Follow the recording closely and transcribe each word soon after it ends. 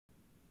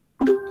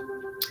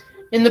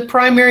In the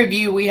primary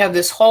view, we have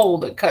this hole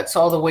that cuts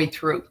all the way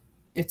through.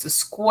 It's a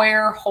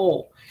square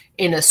hole.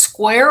 In a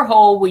square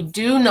hole, we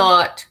do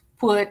not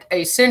put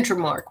a center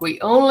mark. We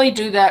only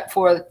do that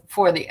for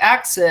the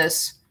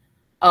axis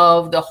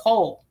of the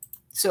hole.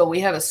 So we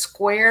have a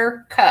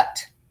square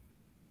cut.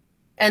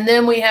 And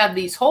then we have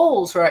these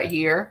holes right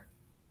here,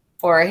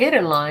 or our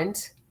hidden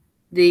lines,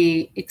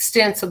 the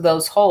extents of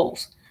those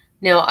holes.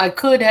 Now, I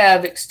could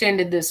have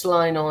extended this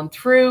line on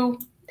through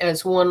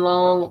as one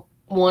long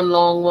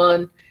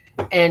one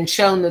and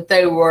shown that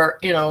they were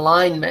in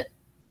alignment.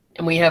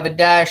 And we have a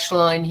dashed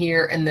line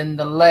here, and then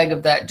the leg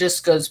of that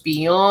just goes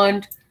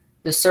beyond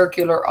the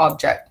circular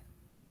object.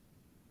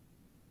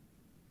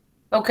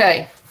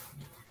 Okay,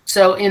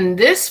 so in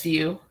this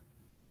view,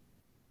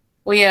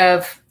 we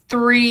have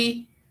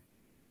three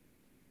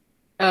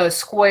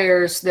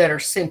squares that are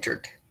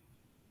centered.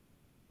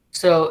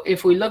 So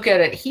if we look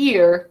at it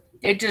here,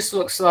 it just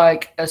looks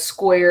like a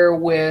square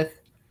with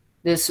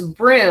this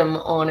brim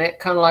on it,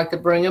 kind of like the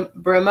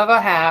brim of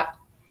a hat.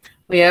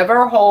 We have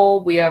our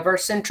hole, we have our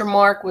center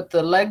mark with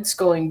the legs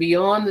going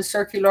beyond the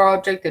circular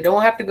object. They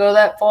don't have to go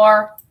that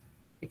far.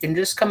 It can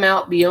just come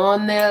out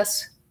beyond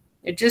this.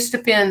 It just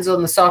depends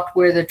on the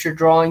software that you're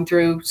drawing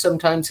through,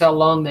 sometimes how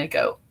long they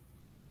go.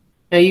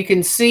 Now you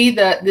can see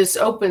that this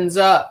opens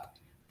up.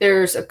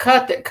 There's a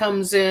cut that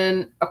comes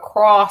in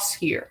across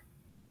here.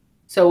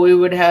 So we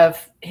would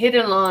have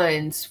hidden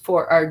lines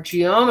for our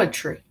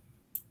geometry.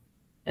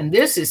 And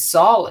this is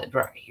solid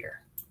right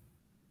here.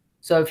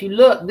 So if you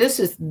look, this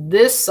is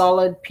this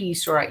solid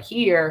piece right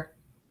here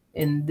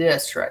and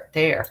this right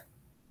there.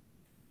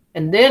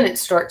 And then it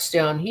starts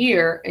down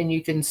here, and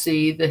you can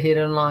see the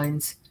hidden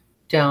lines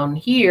down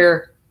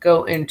here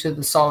go into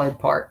the solid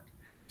part.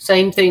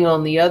 Same thing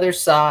on the other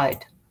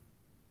side.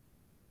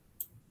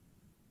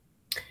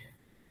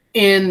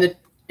 In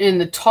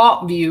the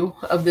top view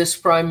of this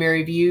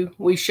primary view,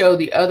 we show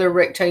the other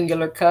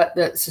rectangular cut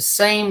that's the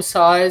same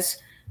size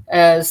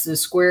as the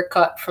square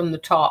cut from the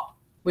top.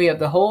 We have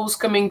the holes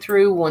coming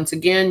through. Once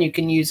again, you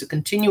can use a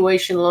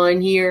continuation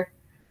line here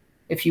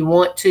if you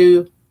want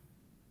to,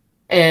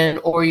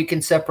 or you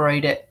can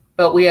separate it.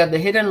 But we have the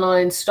hidden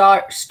lines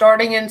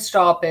starting and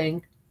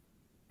stopping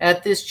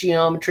at this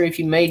geometry. If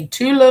you made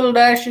two little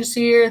dashes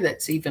here,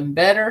 that's even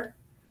better,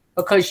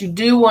 because you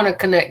do want to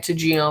connect to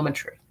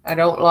geometry. I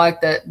don't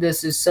like that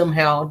this is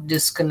somehow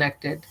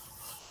disconnected,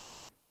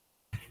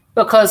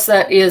 because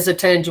that is a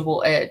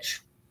tangible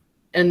edge.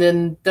 And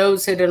then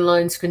those hidden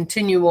lines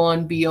continue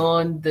on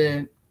beyond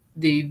the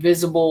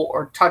visible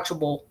or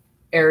touchable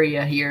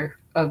area here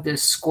of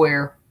this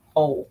square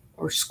hole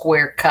or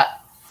square cut.